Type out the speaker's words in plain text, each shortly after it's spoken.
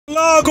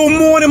Hello, good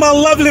morning, my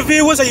lovely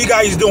viewers. How you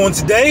guys doing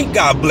today?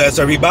 God bless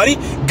everybody.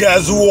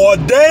 Guess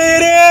what day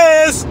it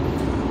is?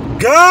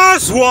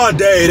 Guess what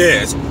day it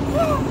is?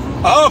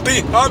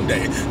 Happy Hump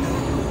Day.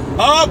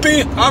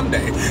 Happy Hump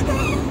Day.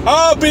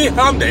 Happy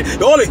Hump Day.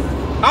 The only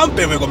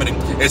humping we're going to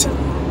do is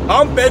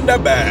hump in the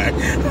bag.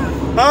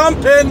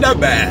 Hump in the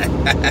bag.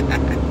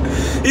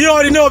 You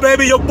already know,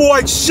 baby. Your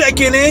boy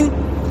checking in.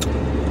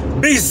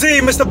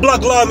 BZ, Mr.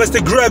 Block Love,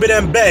 Mr. Grab It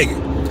and Bag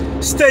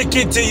It. Stake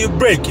it till you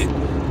break it.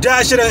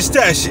 Dash it and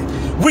stash it.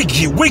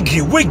 Wiggy,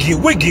 wiggy, wiggy,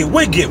 wiggy,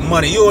 wiggy.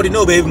 Money, you already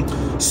know, baby.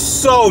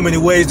 So many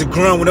ways to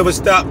grind will never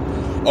stop.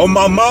 On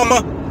my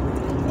mama,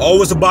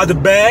 always about the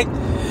bag.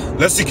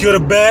 Let's secure the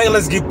bag.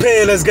 Let's get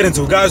paid. Let's get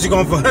into it. Guys, you're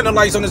going for 100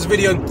 likes on this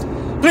video.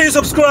 Please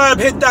subscribe.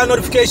 Hit that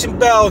notification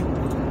bell.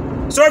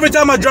 So every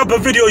time I drop a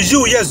video,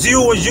 you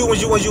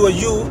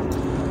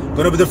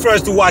gonna be the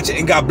first to watch it.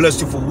 And God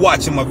bless you for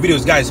watching my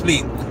videos. Guys,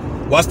 please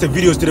watch the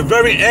videos to the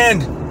very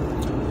end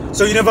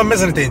so you never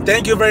miss anything.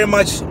 Thank you very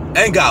much.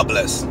 And God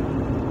bless.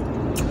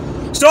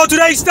 So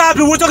today's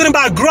topic, we're talking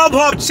about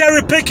Grubhub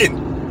cherry picking.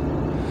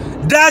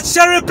 That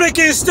cherry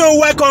picking still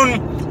work on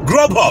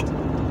Grubhub.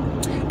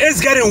 It's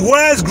getting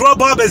worse.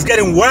 Grubhub is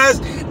getting worse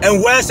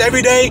and worse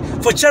every day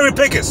for cherry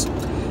pickers.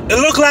 It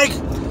looks like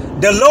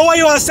the lower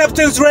your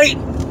acceptance rate,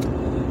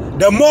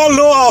 the more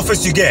low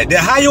offers you get. The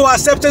higher your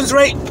acceptance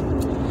rate,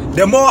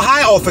 the more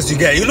high offers you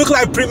get. You look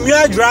like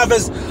premier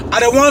drivers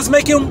are the ones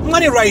making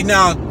money right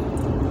now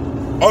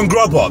on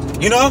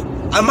Grubhub. You know,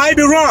 I might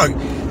be wrong.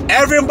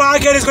 Every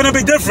market is going to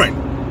be different.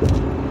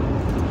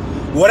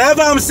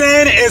 Whatever I'm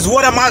saying is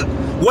what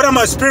I'm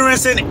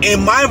experiencing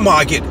in my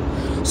market.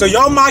 So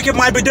your market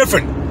might be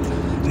different.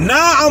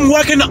 Now I'm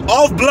working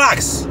off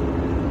blocks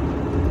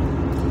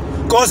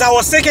because I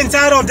was sick and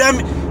tired of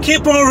them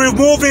keep on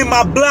removing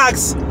my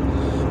blocks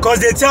because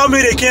they tell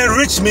me they can't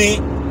reach me.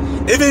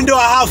 Even though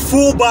I have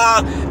full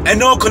bar and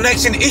no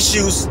connection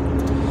issues,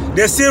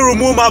 they still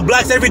remove my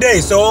blocks every day.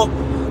 So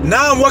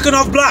now I'm working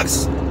off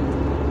blocks.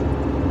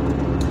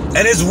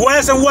 And it's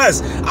worse and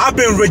worse. I've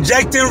been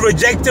rejecting,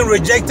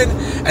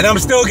 and I'm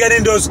still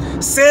getting those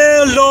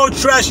same low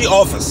trashy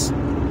offers.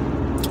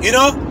 You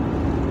know?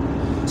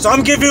 So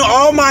I'm giving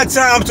all my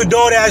time to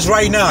DoorDash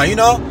right now, you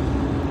know?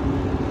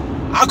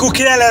 I could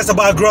care less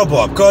about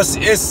Grubhub because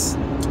it's...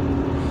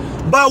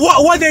 But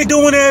what they're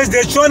doing is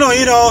they're trying to,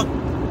 you know,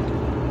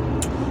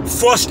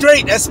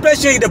 frustrate,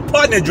 especially the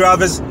partner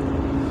drivers,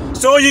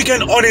 so you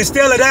can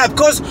uninstall the app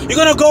because you're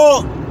gonna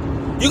go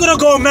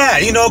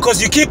mad, you know,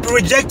 because you keep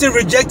rejecting,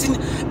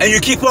 and you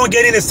keep on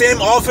getting the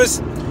same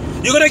offers.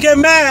 You're gonna get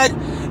mad,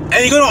 and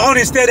you're gonna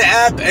uninstall the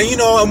app, and you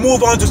know,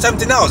 move on to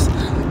something else.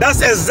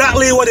 That's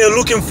exactly what they're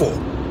looking for.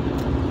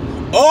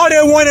 All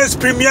they want is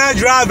premier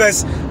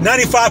drivers,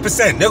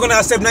 95%. They're gonna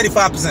accept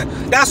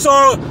 95%. That's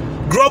all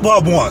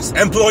Grubhub wants.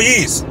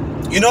 Employees,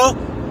 you know,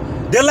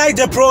 they like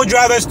the pro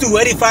drivers too,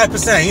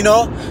 85%. You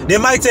know, they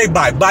might take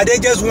back, but they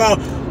just want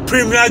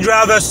premier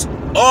drivers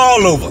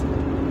all over.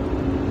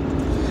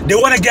 They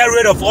want to get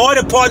rid of all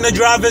the partner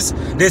drivers.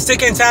 They're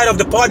sick and tired of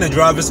the partner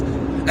drivers.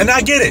 And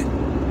I get it.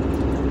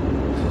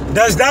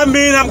 Does that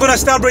mean I'm going to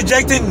stop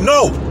rejecting?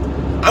 No.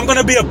 I'm going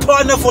to be a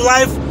partner for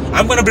life.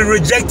 I'm going to be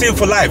rejecting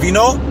for life, you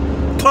know?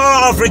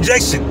 Power of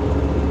rejection.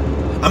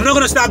 I'm not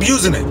going to stop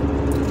using it,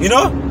 you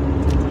know?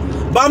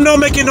 But I'm not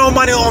making no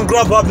money on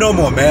Grubhub no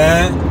more,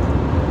 man.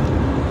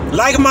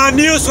 Like my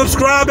new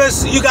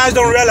subscribers, you guys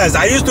don't realize,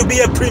 I used to be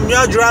a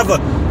premier driver.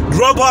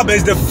 Grubhub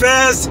is the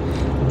first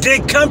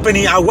gig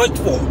company I worked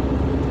for.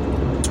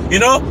 You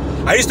know,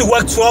 I used to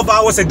work 12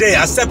 hours a day,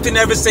 accepting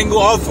every single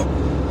offer.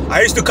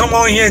 I used to come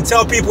on here and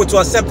tell people to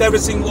accept every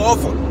single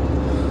offer.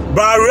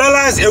 But I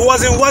realized it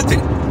wasn't worth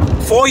it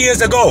 4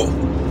 years ago.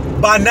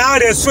 But now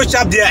they switch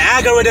up their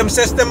algorithm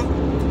system.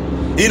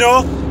 You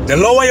know, the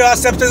lower your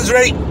acceptance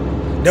rate,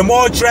 the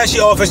more trashy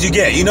offers you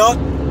get, you know.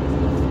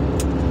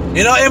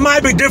 You know, it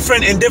might be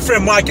different in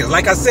different markets.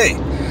 Like I say,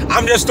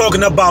 I'm just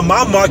talking about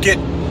my market,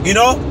 you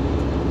know.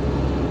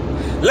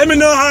 Let me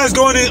know how it's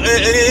going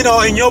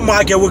in your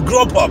market with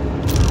Grubhub.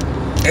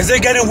 Is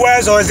it getting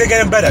worse or is it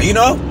getting better, you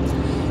know?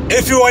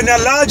 If you're in a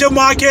larger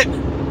market,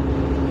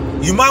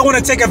 you might want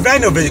to take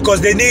advantage of it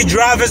because they need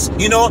drivers,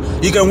 you know.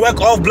 You can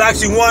work off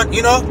blocks you want,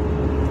 you know.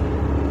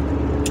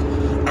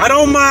 I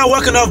don't mind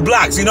working off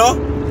blocks, you know.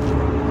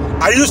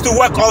 I used to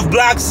work off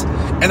blocks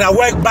and I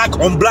work back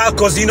on blocks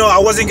because, you know, I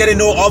wasn't getting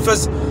no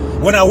offers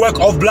when I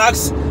work off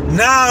blocks.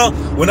 Now,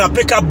 when I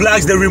pick up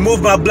blocks, they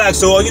remove my blocks.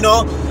 So, you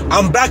know,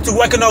 I'm back to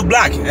working off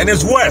black, and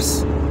it's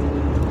worse.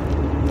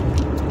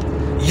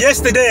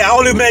 Yesterday, I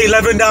only made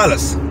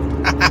 $11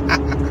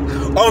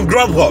 on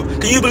Grubhub.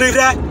 Can you believe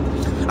that?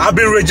 I've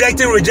been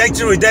rejecting,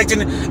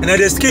 and they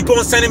just keep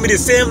on sending me the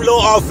same low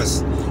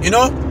offers. You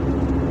know?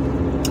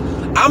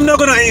 I'm not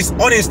gonna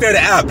uninstall the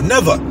app,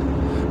 never.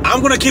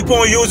 I'm gonna keep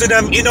on using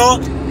them, you know.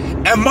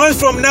 A month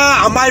from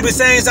now, I might be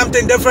saying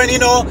something different, you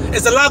know.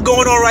 It's a lot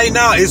going on right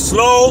now. It's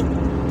slow.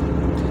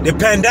 The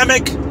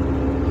pandemic.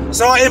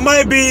 So it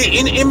might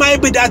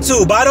be that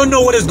too, but I don't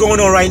know what is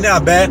going on right now,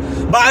 man.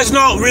 But it's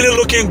not really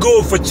looking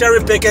good for cherry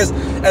pickers,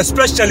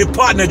 especially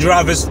partner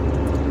drivers.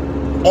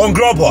 on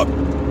Grubhub.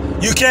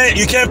 You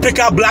can't pick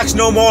up blacks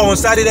no more on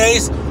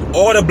Saturdays.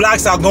 All the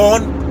blacks are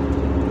gone.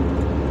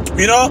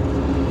 You know?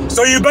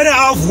 So you better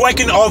off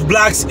working off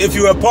blacks if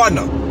you're a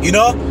partner. You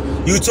know?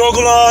 You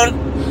toggle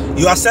on,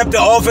 you accept the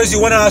offers you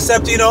want to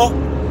accept, you know?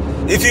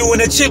 If you're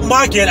in a cheap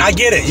market, I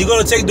get it. You're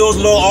going to take those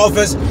low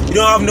offers. You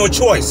don't have no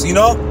choice, you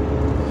know?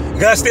 You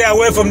got to stay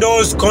away from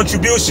those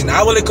contribution,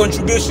 hourly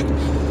contribution.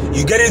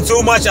 You get in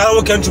too much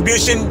hourly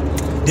contribution,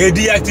 they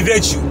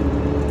deactivate you.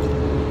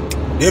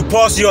 They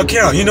pause your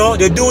account, you know?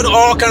 They're doing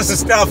all kinds of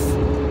stuff.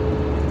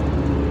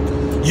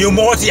 You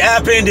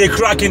multi-apping, they're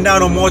cracking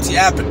down on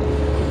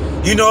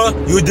multi-apping. You know,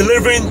 you're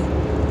delivering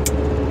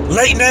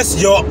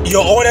lateness, your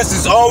orders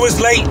is always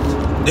late.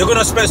 They're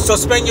gonna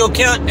suspend your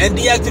account and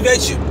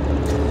deactivate you.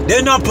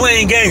 They're not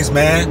playing games,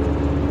 man.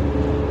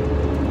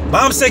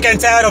 But I'm sick and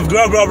tired of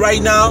Grubhub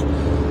right now.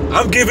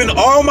 I'm giving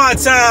all my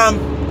time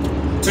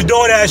to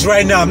DoorDash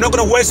right now. I'm not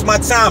gonna waste my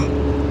time.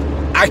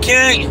 I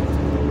can't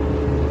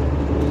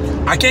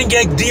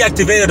get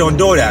deactivated on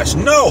DoorDash.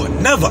 No,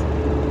 never.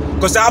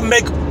 Because I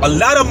make a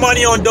lot of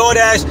money on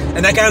DoorDash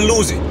and I can't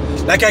lose it.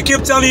 Like I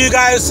keep telling you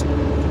guys,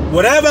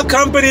 whatever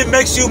company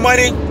makes you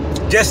money,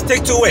 just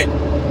stick to it.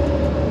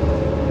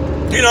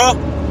 You know,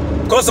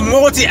 because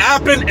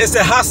multi-apping is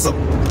a hustle.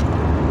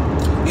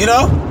 You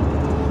know,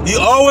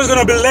 you're always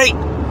gonna be late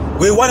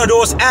with one of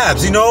those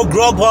apps. You know,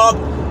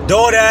 Grubhub,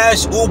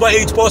 DoorDash, Uber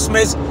Eats,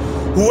 Postmates,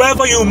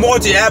 whoever you're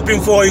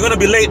multi-apping for, you're gonna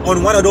be late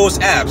on one of those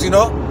apps. You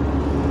know,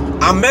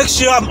 I make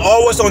sure I'm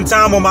always on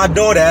time on my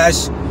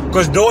DoorDash.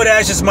 Because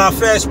DoorDash is my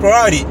first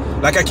priority,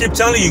 like I keep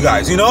telling you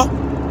guys, you know?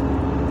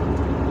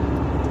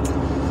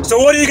 So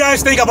what do you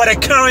guys think about the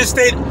current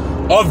state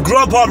of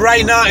Grubhub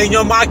right now in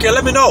your market?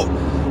 Let me know.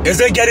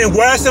 Is it getting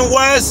worse and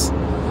worse?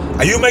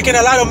 Are you making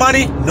a lot of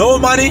money? No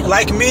money,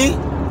 like me?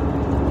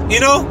 You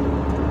know?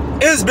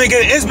 It's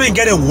been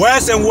getting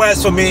worse and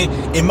worse for me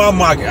in my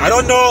market. I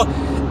don't know,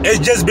 it's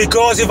just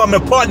because if I'm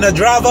a partner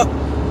driver,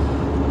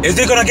 is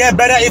it gonna get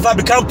better if I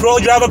become pro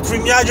driver,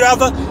 premier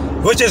driver?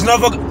 Which is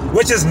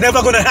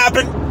never gonna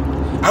happen.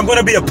 I'm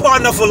gonna be a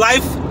partner for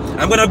life.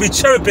 I'm gonna be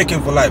cherry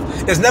picking for life.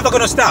 It's never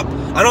gonna stop.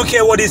 I don't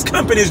care what these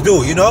companies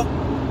do, you know?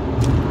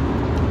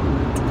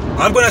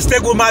 I'm gonna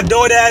stick with my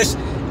DoorDash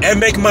and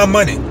make my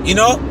money, you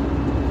know?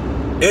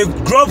 If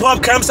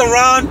Grubhub comes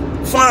around,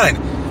 fine.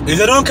 If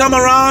they don't come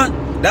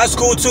around, that's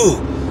cool too.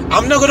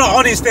 I'm not gonna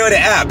uninstall the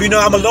app. You know,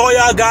 I'm a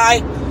loyal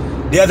guy.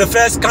 They are the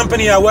first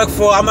company I work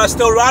for. I'm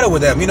still riding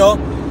with them, you know?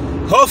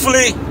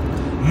 Hopefully,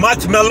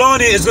 Matt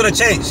Maloney is gonna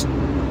change.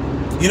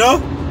 You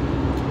know?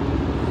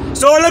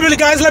 So let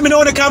me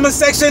know in the comment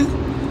section.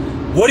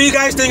 What do you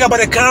guys think about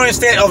the current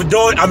state of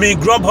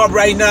Grubhub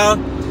right now?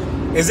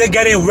 Is it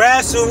getting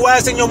worse and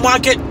worse in your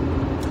market?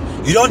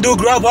 You don't do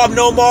Grubhub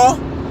no more?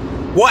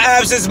 What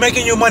apps is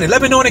making you money?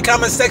 Let me know in the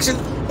comment section.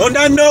 On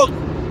that note,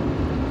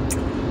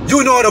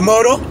 you know the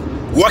motto.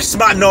 Work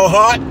smart, no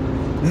hard.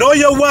 Know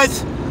your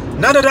worth.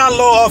 None of that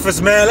low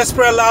offers, man. Let's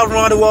spread loud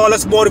around the world.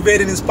 Let's motivate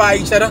and inspire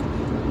each other.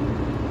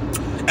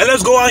 And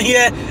let's go on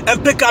here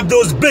and pick up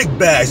those big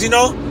bags, you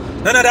know?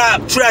 None of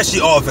that trashy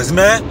offers,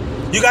 man.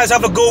 You guys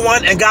have a good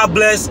one, and God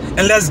bless,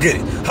 and let's get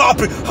it.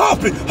 Happy,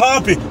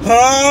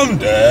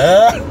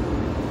 there.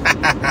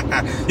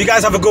 You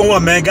guys have a good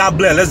one, man. God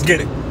bless. Let's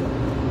get it.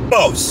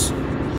 Boss.